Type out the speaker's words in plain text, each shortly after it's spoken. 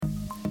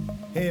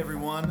Hey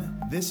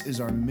everyone, this is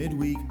our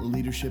midweek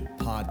leadership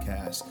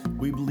podcast.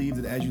 We believe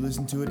that as you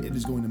listen to it, it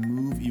is going to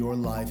move your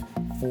life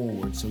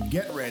forward. So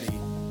get ready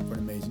for an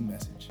amazing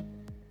message.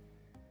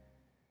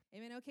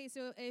 Amen. Okay,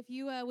 so if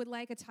you would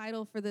like a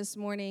title for this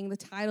morning, the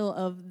title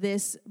of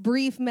this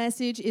brief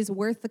message is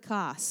Worth the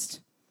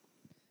Cost.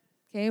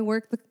 Okay,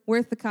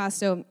 worth the cost.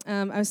 So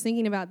I was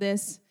thinking about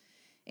this,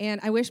 and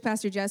I wish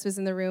Pastor Jess was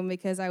in the room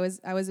because I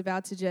was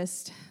about to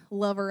just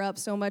love her up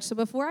so much. So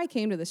before I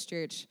came to this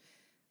church,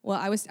 well,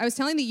 I was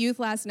telling the youth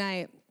last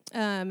night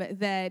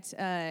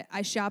that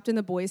I shopped in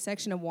the boys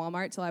section of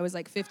Walmart till I was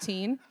like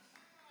 15.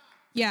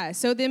 Yeah,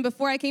 so then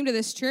before I came to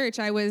this church,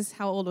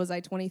 how old was I,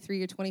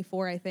 23 or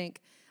 24, I think.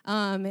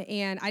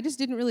 And I just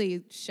didn't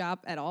really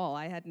shop at all.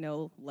 I had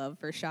no love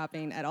for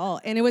shopping at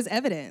all. And it was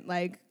evident,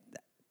 like,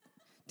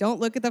 don't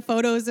look at the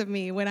photos of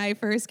me when I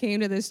first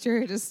came to this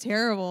church. It's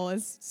terrible.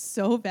 It's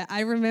so bad.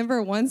 I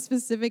remember one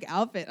specific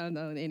outfit. Oh,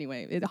 no,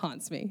 anyway, it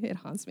haunts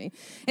me.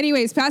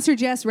 Anyways, Pastor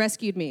Jess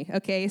rescued me,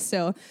 okay?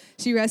 So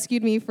she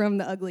rescued me from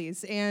the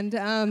uglies. And,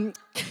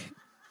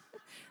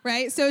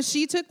 right? So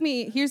she took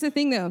me. Here's the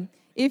thing, though.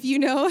 If you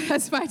know,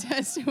 that's my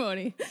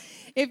testimony.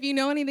 If you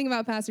know anything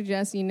about Pastor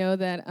Jess, you know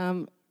that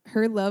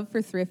her love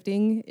for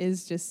thrifting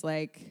is just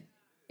like,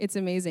 it's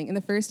amazing. And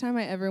the first time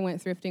I ever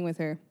went thrifting with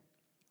her,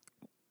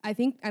 I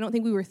don't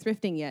think we were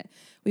thrifting yet.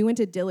 We went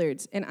to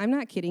Dillard's, and I'm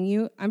not kidding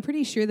you. I'm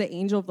pretty sure the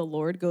angel of the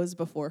Lord goes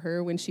before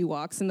her when she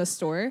walks in the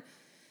store,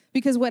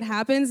 because what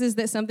happens is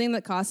that something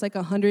that costs like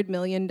 $100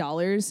 million,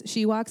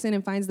 she walks in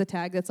and finds the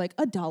tag that's like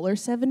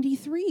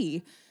 $1.73,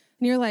 and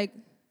you're like,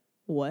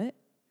 what?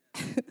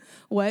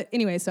 What?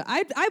 Anyway, so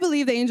I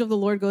believe the angel of the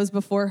Lord goes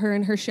before her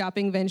in her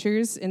shopping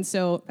ventures, and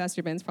so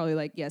Pastor Ben's probably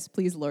like, yes,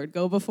 please, Lord,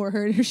 go before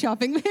her in her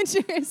shopping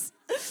ventures.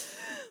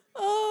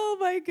 Oh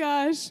my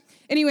gosh.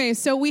 Anyway,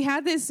 so we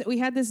had this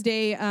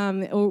day,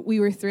 we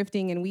were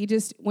thrifting, and we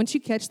just, once you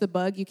catch the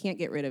bug, you can't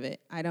get rid of it.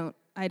 I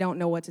don't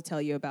know what to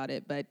tell you about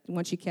it, but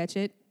once you catch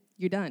it,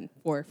 you're done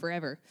for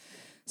forever.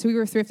 So we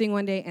were thrifting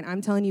one day, and I'm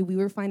telling you, we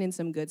were finding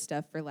some good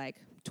stuff for like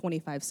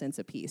 25 cents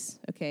a piece,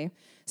 okay?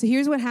 So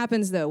here's what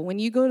happens, though. When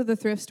you go to the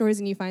thrift stores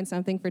and you find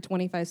something for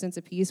 25 cents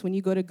a piece, when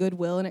you go to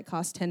Goodwill and it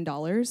costs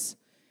 $10,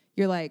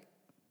 you're like,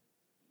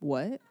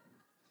 what?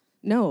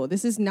 No,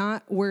 this is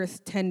not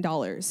worth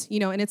 $10,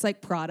 and it's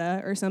like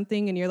Prada or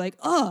something, and you're like,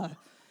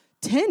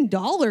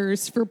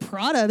 $10 for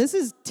Prada? This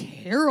is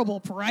terrible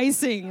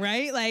pricing,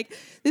 right? Like,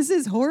 this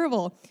is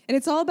horrible. And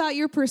it's all about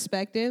your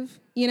perspective,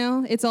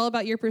 It's all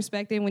about your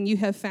perspective. When you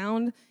have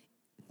found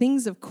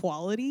things of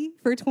quality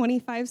for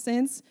 25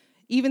 cents,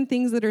 even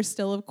things that are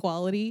still of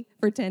quality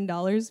for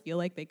 $10 feel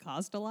like they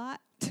cost a lot,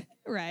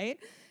 right?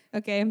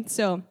 Okay,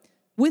 so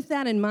with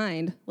that in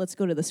mind, let's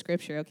go to the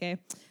scripture, okay?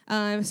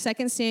 2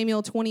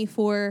 Samuel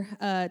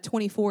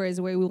 24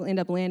 is where we will end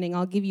up landing.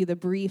 I'll give you the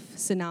brief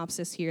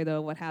synopsis here, though,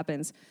 of what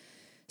happens.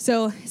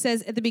 So it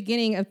says at the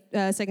beginning of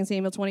 2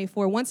 Samuel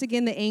 24, once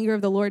again the anger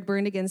of the Lord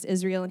burned against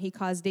Israel, and he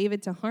caused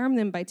David to harm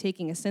them by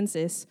taking a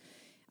census.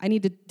 I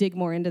need to dig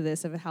more into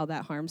this of how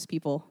that harms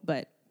people,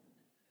 but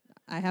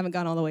I haven't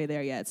gone all the way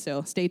there yet,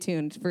 so stay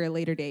tuned for a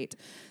later date.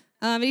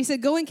 And he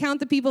said, go and count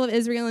the people of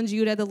Israel and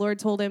Judah, the Lord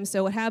told him.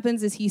 So what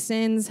happens is he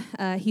sends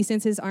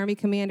his army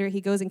commander.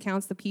 He goes and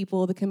counts the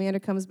people. The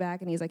commander comes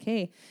back, and he's like,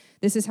 hey,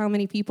 this is how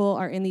many people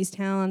are in these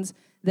towns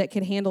that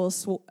can handle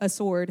a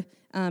sword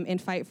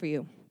and fight for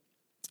you.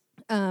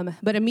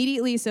 But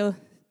immediately, so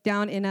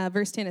down in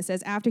verse 10, it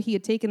says, after he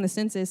had taken the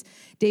census,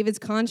 David's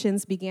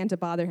conscience began to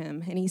bother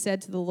him. And he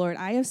said to the Lord,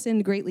 I have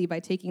sinned greatly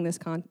by taking this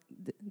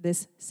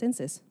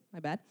census. My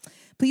bad.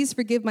 Please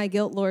forgive my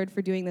guilt, Lord,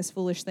 for doing this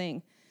foolish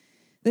thing.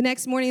 The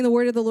next morning, the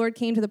word of the Lord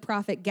came to the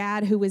prophet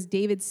Gad, who was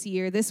David's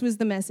seer. This was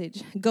the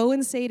message. Go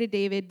and say to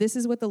David, this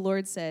is what the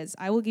Lord says.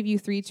 I will give you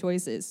 3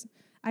 choices.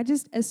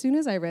 As soon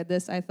as I read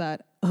this, I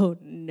thought, oh,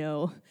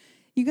 no.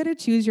 You got to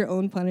choose your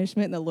own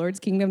punishment in the Lord's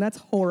kingdom? That's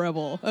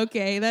horrible,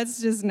 okay? That's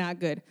just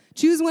not good.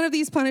 Choose one of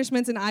these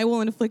punishments, and I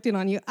will inflict it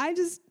on you.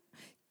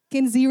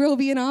 Can 0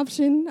 be an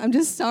option? I'm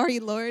just sorry,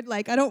 Lord.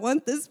 I don't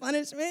want this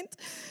punishment.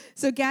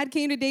 So Gad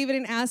came to David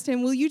and asked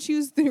him, will you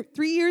choose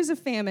 3 years of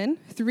famine,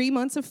 3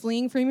 months of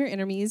fleeing from your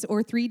enemies,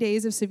 or 3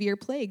 days of severe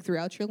plague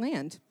throughout your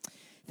land?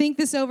 Think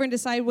this over and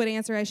decide what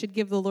answer I should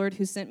give the Lord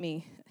who sent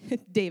me.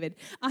 David,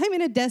 I'm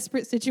in a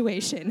desperate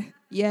situation.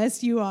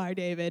 Yes, you are,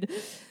 David.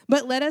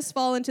 But let us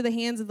fall into the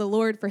hands of the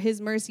Lord, for his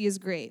mercy is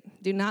great.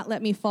 Do not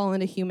let me fall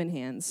into human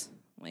hands.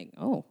 I'm like,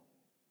 oh,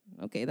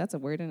 okay, that's a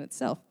word in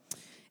itself.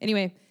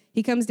 Anyway,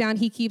 he comes down,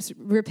 he keeps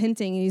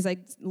repenting, and he's like,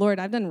 Lord,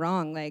 I've done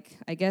wrong. I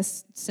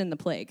guess send the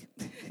plague.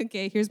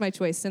 Okay, here's my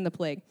choice, send the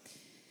plague.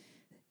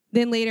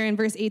 Then later in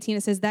verse 18,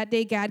 it says, that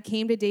day Gad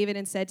came to David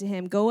and said to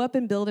him, go up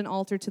and build an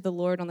altar to the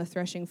Lord on the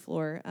threshing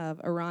floor of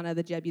Araunah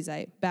the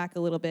Jebusite. Back a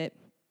little bit.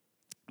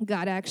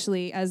 God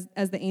actually, as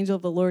the angel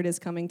of the Lord is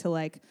coming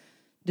to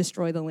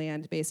destroy the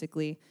land,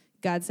 basically,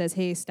 God says,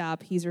 hey,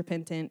 stop, he's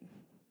repentant,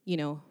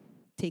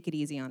 take it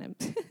easy on him.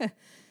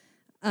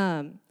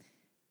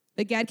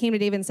 But Gad came to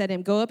David and said to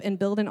him, go up and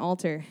build an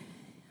altar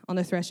on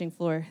the threshing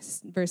floor.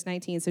 Verse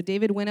 19, so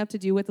David went up to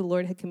do what the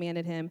Lord had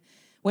commanded him.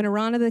 When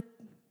Araunah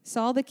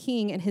saw the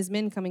king and his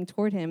men coming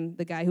toward him,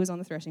 the guy who was on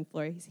the threshing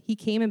floor. He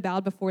came and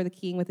bowed before the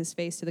king with his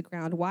face to the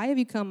ground. "Why have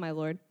you come, my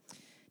lord?"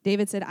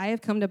 David said, "I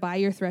have come to buy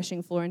your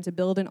threshing floor and to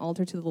build an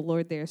altar to the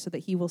Lord there so that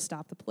he will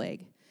stop the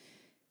plague."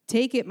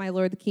 "Take it, my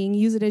lord the king.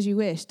 Use it as you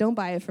wish. Don't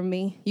buy it from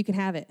me. You can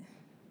have it.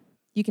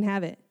 You can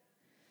have it."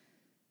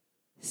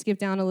 Skip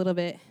down a little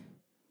bit.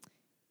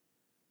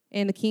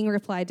 And the king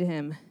replied to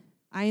him,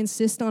 "I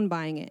insist on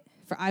buying it,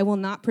 for I will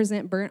not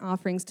present burnt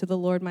offerings to the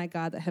Lord my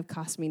God that have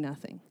cost me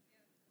nothing."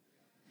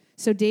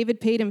 So David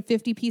paid him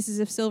 50 pieces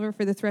of silver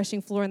for the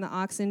threshing floor and the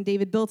oxen.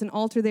 David built an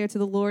altar there to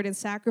the Lord and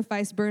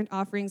sacrificed burnt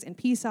offerings and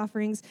peace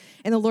offerings.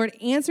 And the Lord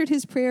answered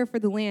his prayer for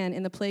the land,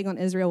 and the plague on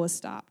Israel was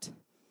stopped.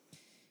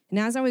 And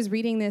as I was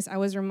reading this, I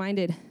was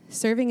reminded,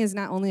 serving is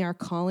not only our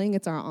calling,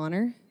 it's our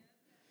honor.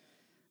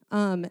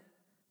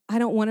 I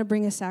don't want to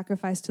bring a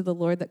sacrifice to the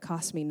Lord that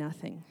costs me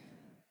nothing.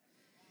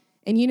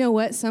 And you know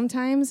what?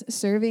 Sometimes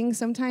serving,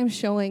 sometimes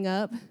showing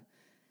up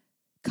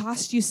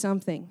costs you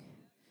something.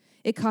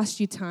 It costs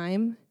you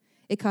time.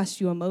 It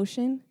costs you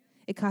emotion.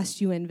 It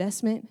costs you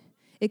investment.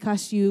 It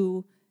costs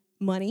you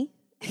money.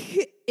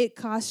 It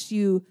costs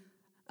you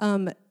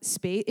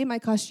space. It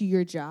might cost you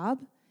your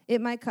job.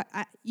 It might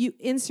you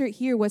insert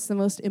here what's the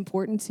most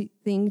important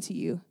thing to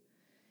you,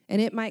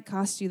 and it might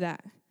cost you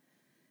that.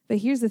 But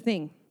here's the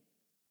thing.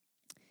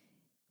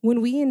 When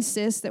we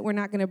insist that we're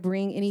not going to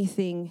bring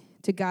anything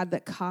to God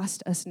that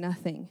cost us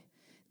nothing,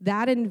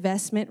 that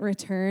investment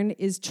return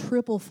is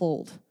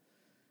triple-fold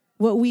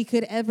what we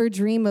could ever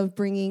dream of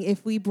bringing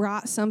if we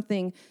brought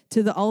something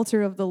to the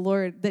altar of the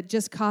Lord that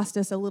just cost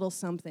us a little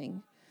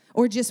something,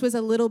 or just was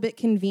a little bit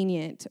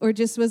convenient, or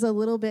just was a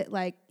little bit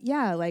like,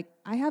 yeah, like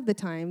I have the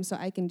time, so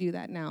I can do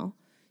that now,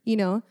 you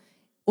know?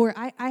 Or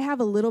I have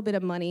a little bit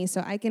of money,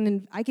 so I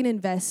can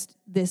invest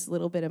this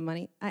little bit of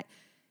money.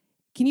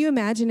 Can you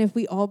imagine if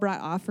we all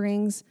brought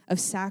offerings of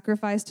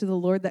sacrifice to the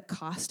Lord that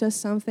cost us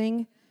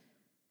something,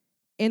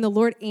 and the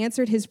Lord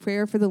answered his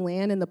prayer for the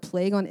land and the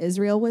plague on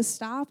Israel was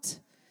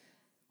stopped?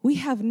 We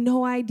have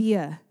no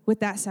idea what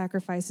that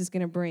sacrifice is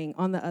going to bring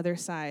on the other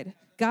side.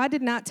 God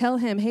did not tell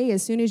him, hey,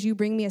 as soon as you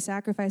bring me a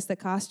sacrifice that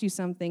cost you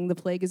something, the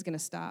plague is going to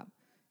stop.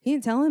 He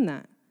didn't tell him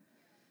that.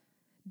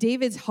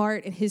 David's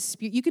heart and his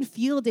spirit, you can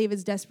feel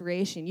David's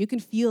desperation. You can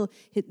feel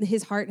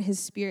his heart and his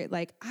spirit.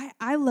 Like,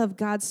 I love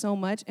God so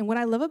much. And what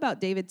I love about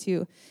David,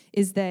 too,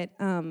 is that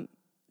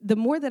the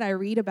more that I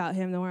read about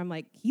him, the more I'm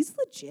like, he's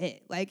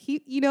legit. Like,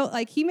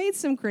 he made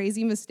some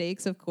crazy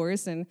mistakes, of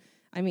course. And,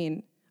 I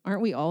mean,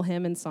 aren't we all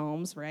him in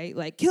Psalms, right?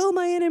 Like, kill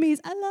my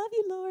enemies. I love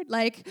you, Lord.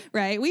 Like,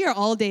 right? We are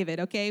all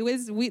David, okay?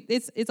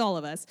 It's all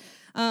of us.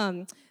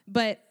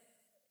 But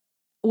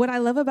what I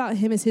love about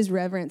him is his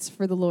reverence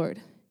for the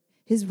Lord.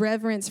 His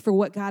reverence for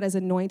what God has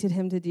anointed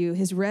him to do.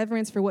 His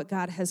reverence for what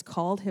God has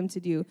called him to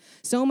do.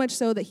 So much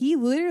so that he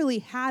literally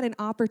had an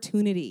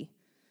opportunity.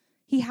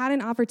 He had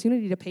an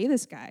opportunity to pay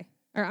this guy.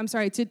 Or I'm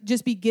sorry, to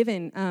just be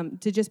given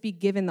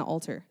the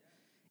altar.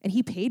 And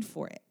he paid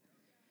for it.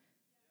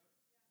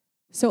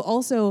 So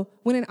also,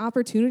 when an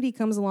opportunity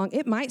comes along,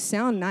 it might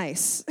sound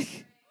nice,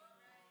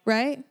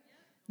 right?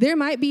 There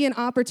might be an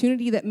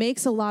opportunity that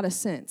makes a lot of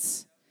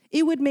sense.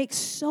 It would make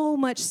so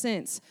much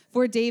sense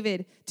for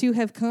David to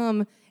have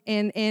come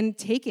and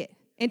take it,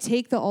 and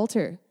take the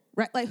altar,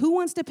 right? Like, who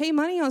wants to pay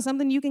money on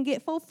something you can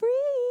get for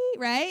free,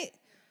 right?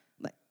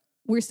 Like,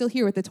 we're still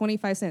here with the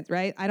 25 cents,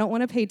 right? I don't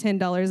want to pay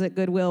 $10 at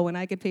Goodwill when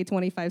I could pay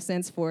 25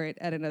 cents for it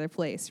at another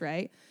place,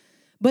 right?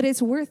 But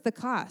it's worth the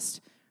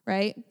cost,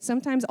 right?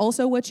 Sometimes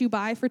also what you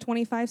buy for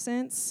 25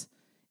 cents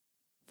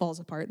falls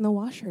apart in the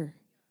washer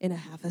in a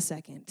half a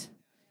second,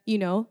 you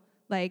know?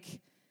 Like,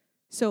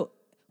 so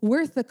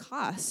worth the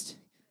cost,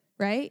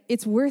 right?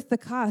 It's worth the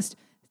cost.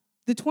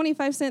 The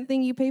 25-cent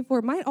thing you pay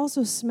for might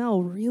also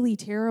smell really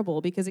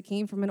terrible because it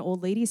came from an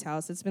old lady's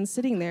house that's been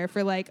sitting there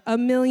for like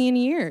 1,000,000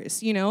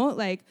 years, you know?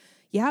 Like,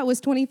 yeah, it was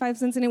 25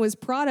 cents and it was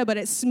Prada, but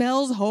it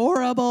smells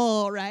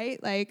horrible,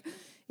 right? Like,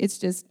 it's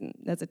just,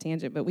 that's a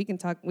tangent, but we can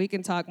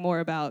talk more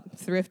about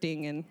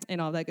thrifting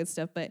and all that good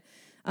stuff. But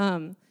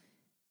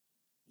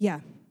yeah,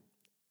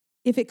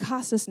 if it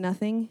costs us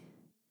nothing,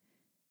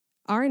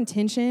 our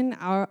intention,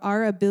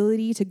 our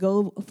ability to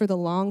go for the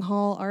long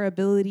haul, our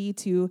ability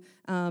to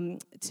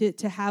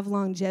have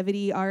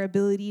longevity, our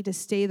ability to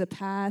stay the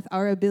path,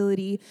 our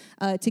ability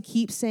to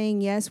keep saying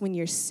yes when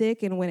you're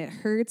sick and when it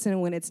hurts and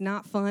when it's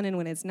not fun and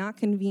when it's not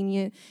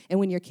convenient and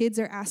when your kids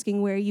are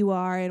asking where you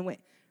are and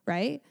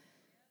right?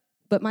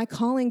 But my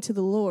calling to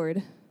the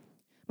Lord,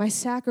 my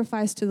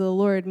sacrifice to the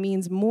Lord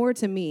means more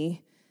to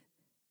me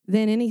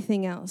than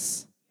anything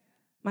else.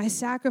 My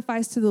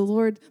sacrifice to the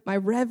Lord, my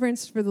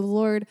reverence for the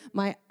Lord,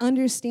 my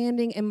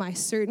understanding and my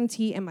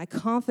certainty and my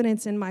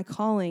confidence in my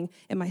calling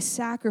and my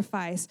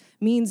sacrifice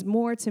means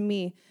more to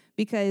me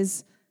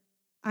because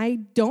I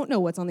don't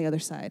know what's on the other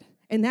side.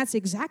 And that's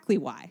exactly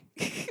why.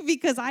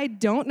 Because I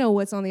don't know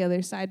what's on the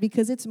other side,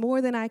 because it's more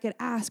than I could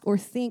ask or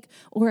think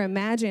or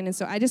imagine. And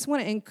so I just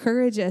want to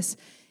encourage us,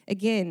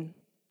 again,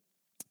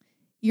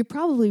 you're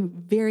probably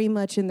very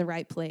much in the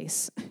right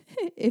place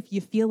if you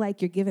feel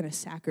like you're given a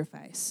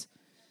sacrifice.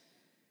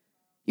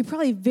 You're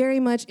probably very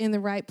much in the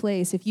right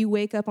place. If you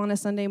wake up on a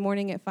Sunday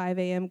morning at 5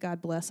 a.m.,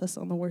 God bless us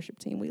on the worship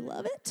team. We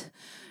love it,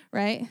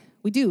 right?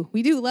 We do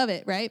love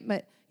it, right?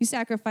 But you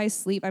sacrifice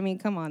sleep. I mean,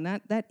 come on,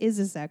 that is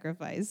a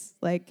sacrifice.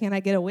 Like, can I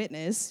get a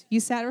witness? You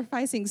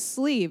sacrificing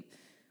sleep.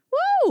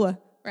 Woo!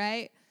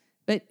 Right?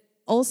 But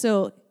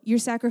also, you're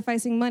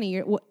sacrificing money.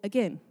 You're,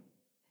 again,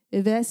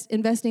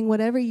 investing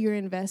whatever you're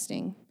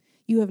investing.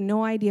 You have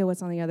no idea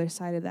what's on the other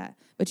side of that.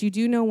 But you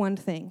do know one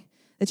thing,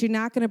 that you're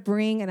not going to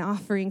bring an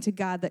offering to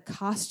God that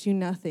costs you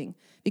nothing,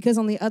 because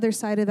on the other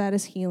side of that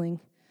is healing.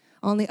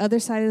 On the other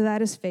side of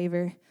that is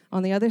favor.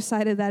 On the other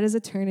side of that is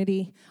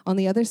eternity. On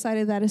the other side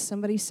of that is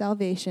somebody's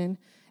salvation.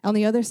 On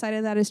the other side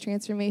of that is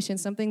transformation,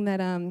 something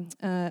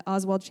that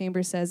Oswald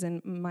Chambers says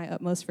in My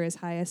Utmost for His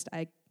Highest.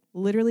 I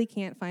literally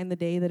can't find the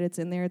day that it's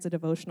in there. It's a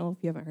devotional,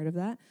 if you haven't heard of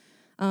that.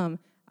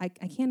 I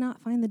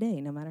cannot find the day,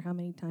 no matter how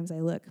many times I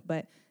look.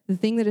 But the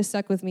thing that has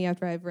stuck with me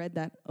after I've read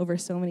that over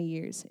so many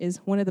years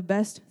is one of the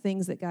best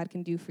things that God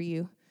can do for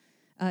you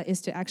is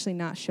to actually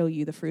not show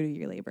you the fruit of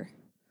your labor.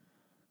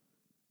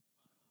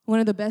 One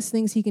of the best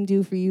things He can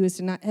do for you is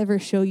to not ever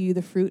show you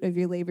the fruit of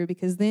your labor,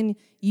 because then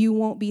you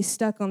won't be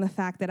stuck on the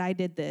fact that I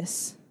did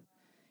this.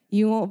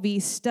 You won't be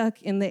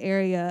stuck in the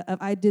area of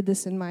I did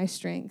this in my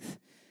strength.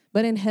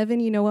 But in heaven,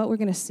 you know what? We're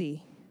going to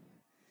see.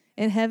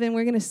 In heaven,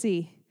 we're going to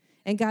see.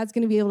 And God's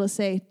going to be able to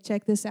say,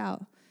 check this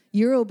out.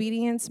 Your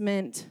obedience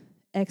meant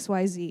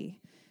XYZ.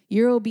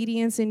 Your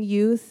obedience in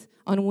youth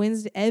on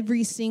Wednesday,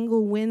 every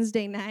single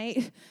Wednesday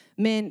night,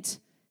 meant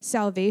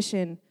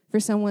salvation for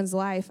someone's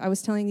life. I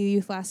was telling the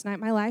youth last night,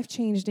 my life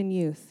changed in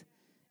youth.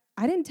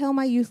 I didn't tell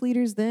my youth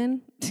leaders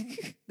then.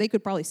 They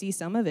could probably see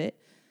some of it.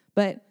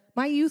 But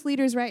my youth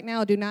leaders right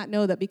now do not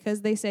know that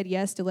because they said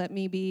yes to let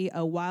me be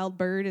a wild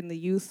bird in the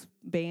youth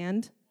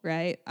band,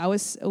 right?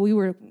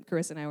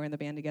 Carissa and I were in the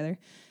band together,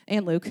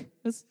 and Luke.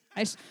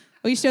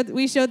 We showed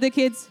the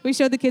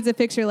kids a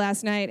picture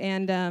last night,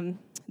 and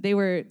they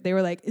were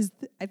like,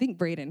 I think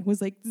Braden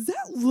was like, is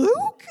that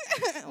Luke?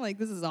 Like,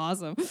 this is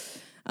awesome.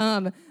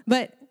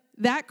 But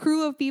that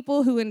crew of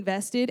people who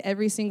invested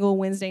every single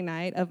Wednesday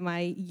night of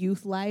my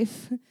youth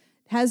life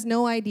has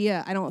no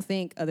idea, I don't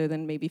think, other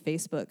than maybe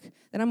Facebook,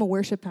 that I'm a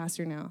worship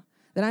pastor now,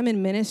 that I'm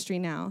in ministry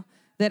now,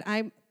 that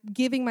I'm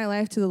giving my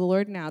life to the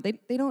Lord now.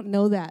 They don't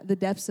know that, the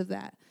depths of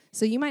that.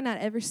 So you might not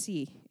ever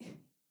see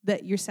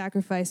that your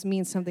sacrifice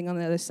means something on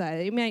the other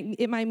side. It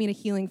might mean a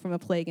healing from a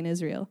plague in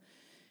Israel,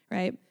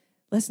 right?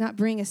 Let's not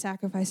bring a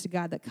sacrifice to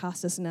God that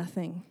costs us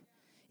nothing.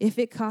 If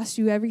it costs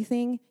you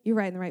everything, you're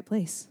right in the right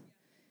place.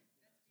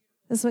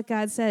 That's what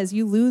God says.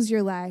 You lose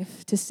your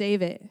life to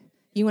save it.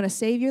 You want to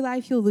save your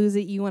life, you'll lose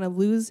it. You want to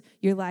lose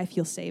your life,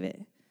 you'll save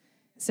it.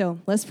 So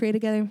let's pray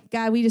together.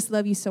 God, we just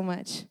love you so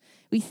much.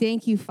 We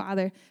thank you,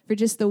 Father, for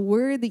just the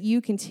word that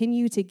you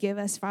continue to give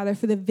us, Father,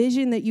 for the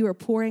vision that you are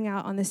pouring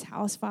out on this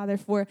house, Father,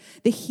 for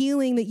the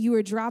healing that you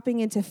are dropping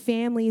into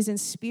families and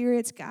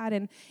spirits, God,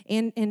 and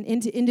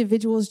into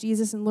individuals,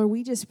 Jesus. And Lord,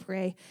 we just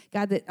pray,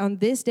 God, that on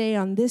this day,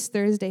 on this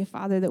Thursday,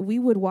 Father, that we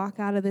would walk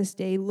out of this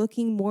day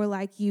looking more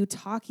like you,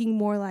 talking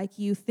more like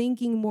you,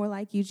 thinking more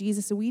like you,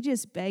 Jesus. So we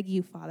just beg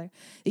you, Father,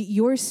 that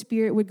your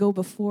spirit would go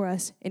before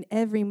us in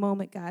every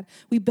moment, God.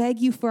 We beg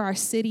you for our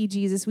city,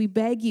 Jesus. We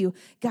beg you,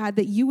 God,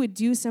 that you would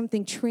do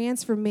something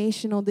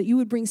transformational, that you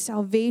would bring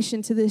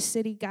salvation to this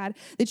city, God,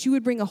 that you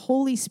would bring a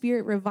Holy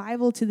Spirit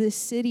revival to this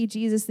city,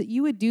 Jesus, that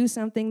you would do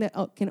something that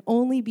can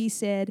only be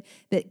said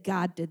that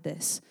God did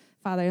this,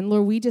 Father. And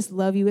Lord, we just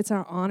love you. It's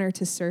our honor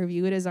to serve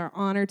you. It is our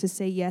honor to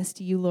say yes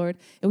to you, Lord.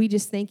 And we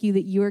just thank you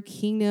that your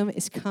kingdom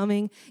is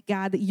coming,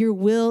 God, that your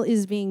will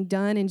is being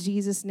done in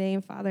Jesus'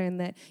 name, Father, and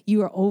that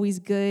you are always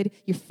good.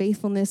 Your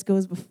faithfulness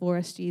goes before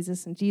us,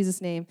 Jesus. In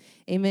Jesus' name,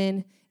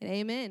 amen and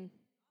amen.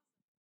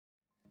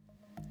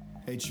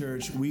 Hey,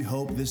 church, we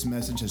hope this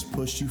message has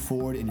pushed you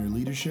forward in your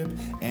leadership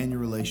and your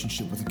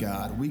relationship with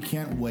God. We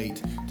can't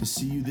wait to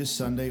see you this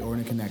Sunday or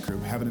in a Connect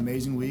group. Have an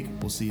amazing week.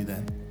 We'll see you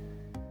then.